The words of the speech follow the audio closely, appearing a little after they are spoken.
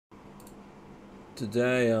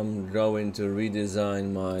Today I'm going to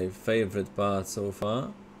redesign my favorite part so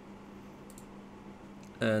far,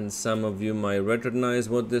 and some of you might recognize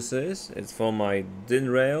what this is. It's for my DIN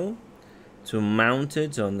rail to mount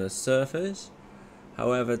it on the surface.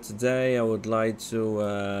 However, today I would like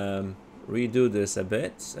to redo this a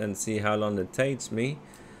bit and see how long it takes me,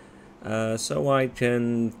 so I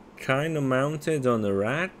can kind of mount it on the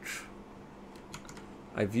rack.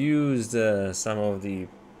 I've used some of the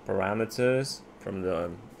parameters from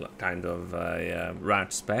the kind of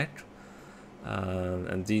rack spec,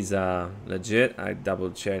 and these are legit. I double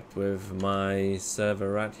checked with my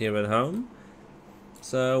server rack here at home.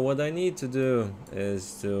 So what I need to do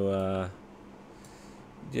is to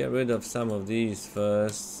get rid of some of these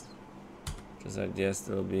first, because I guess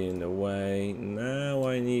they'll be in the way. Now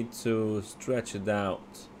I need to stretch it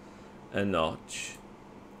out a notch.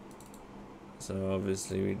 So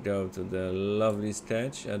obviously we go to the lovely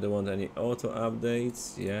sketch. I don't want any auto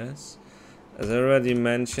updates. Yes, as I already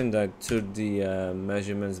mentioned, I took the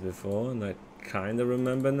measurements before and I kind of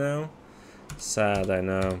remember now. Sad, I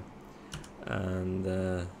know.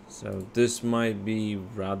 And so this might be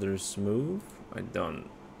rather smooth. I don't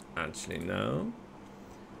actually know.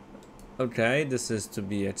 Okay, this is to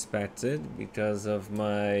be expected because of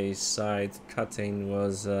my side cutting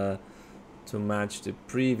was to match the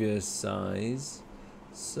previous size.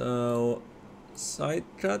 So side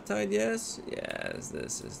cut, I guess. Yes,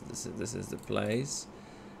 this is the place.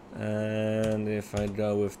 And if I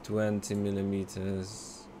go with 20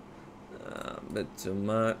 millimeters, a bit too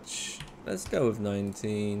much. Let's go with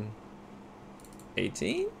 19.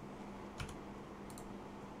 18.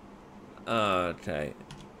 Okay,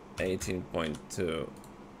 18.2.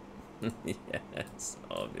 Yes,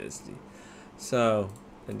 obviously. So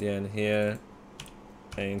again here,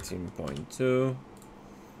 18.2.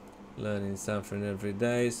 Learning something every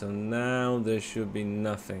day. So now there should be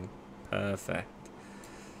nothing. Perfect.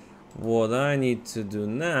 What I need to do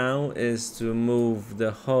now is to move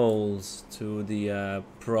the holes to the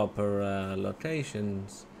proper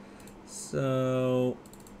locations. So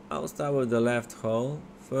I'll start with the left hole.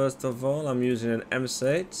 First of all, I'm using an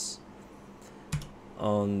M6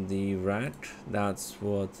 on the rack. That's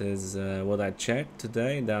what is what I checked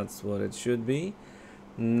today. That's what it should be.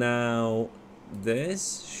 Now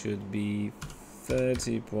this should be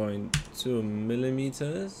 30.2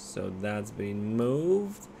 millimeters, so that's been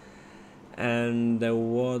moved. And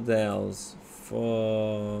what else?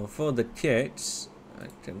 For the kits, I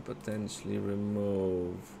can potentially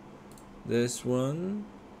remove this one.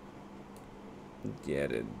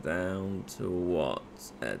 Get it down to what?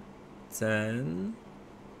 At 10.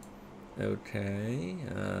 Okay,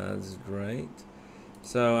 that's great.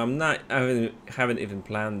 So I haven't even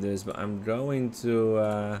planned this, but I'm going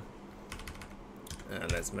to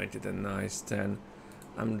let's make it a nice 10.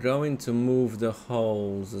 I'm going to move the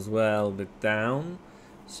holes as well a bit down,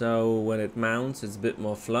 so when it mounts it's a bit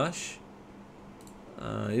more flush.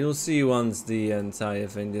 You'll see once the entire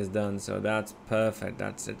thing is done. So that's perfect.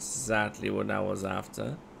 That's exactly what I was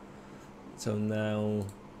after. So now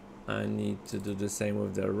I need to do the same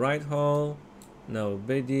with the right hole. No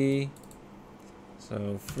biggie.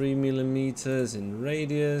 So 3 millimeters in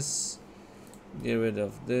radius. Get rid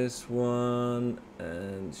of this one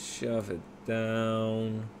and shove it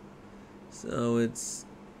down. So it's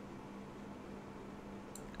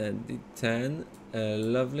at the 10.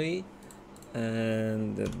 Lovely.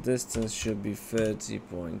 And the distance should be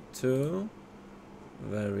 30.2.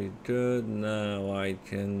 Very good. Now I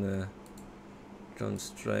can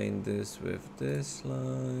constrain this with this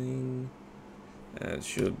line. It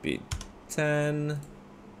should be 10.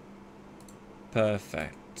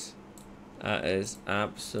 Perfect. That is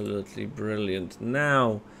absolutely brilliant.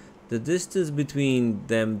 Now the distance between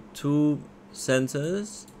them two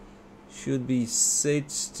centers should be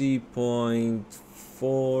 60.4,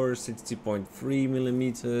 60.3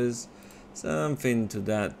 millimeters, something to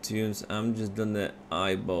that tune. I'm just gonna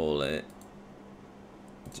eyeball it,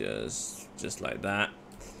 just like that.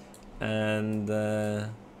 And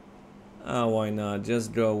why not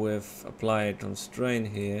just go with apply a constraint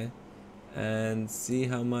here and see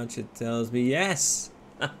how much it tells me. Yes.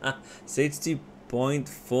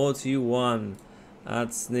 60.41.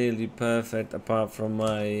 That's nearly perfect, apart from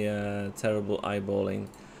my terrible eyeballing.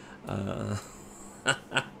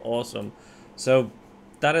 Awesome. So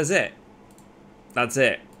that is it. That's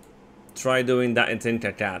it. Try doing that in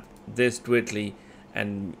FreeCAD this quickly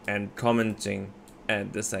and commenting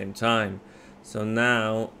at the same time. So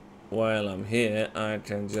now while I'm here, I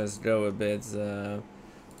can just go a bit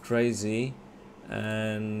crazy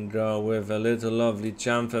and go with a little lovely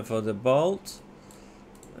chamfer for the bolt.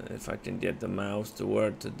 If I can get the mouse to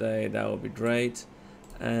work today, that would be great.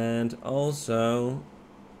 And also,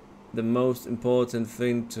 the most important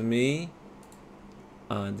thing to me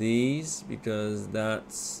are these, because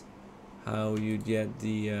that's how you get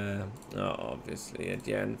the obviously at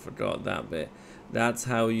the end, forgot that bit. That's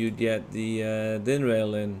how you get the DIN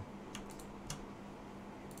rail in.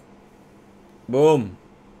 Boom,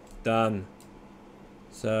 done.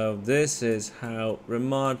 So this is how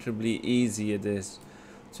remarkably easy it is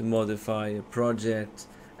to modify a project,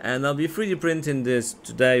 and I'll be 3D printing this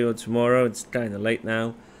today or tomorrow. It's kind of late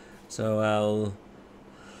now, so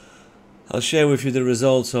I'll share with you the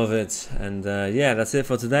results of it. And yeah, that's it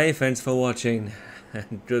for today. Thanks for watching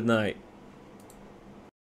and good night.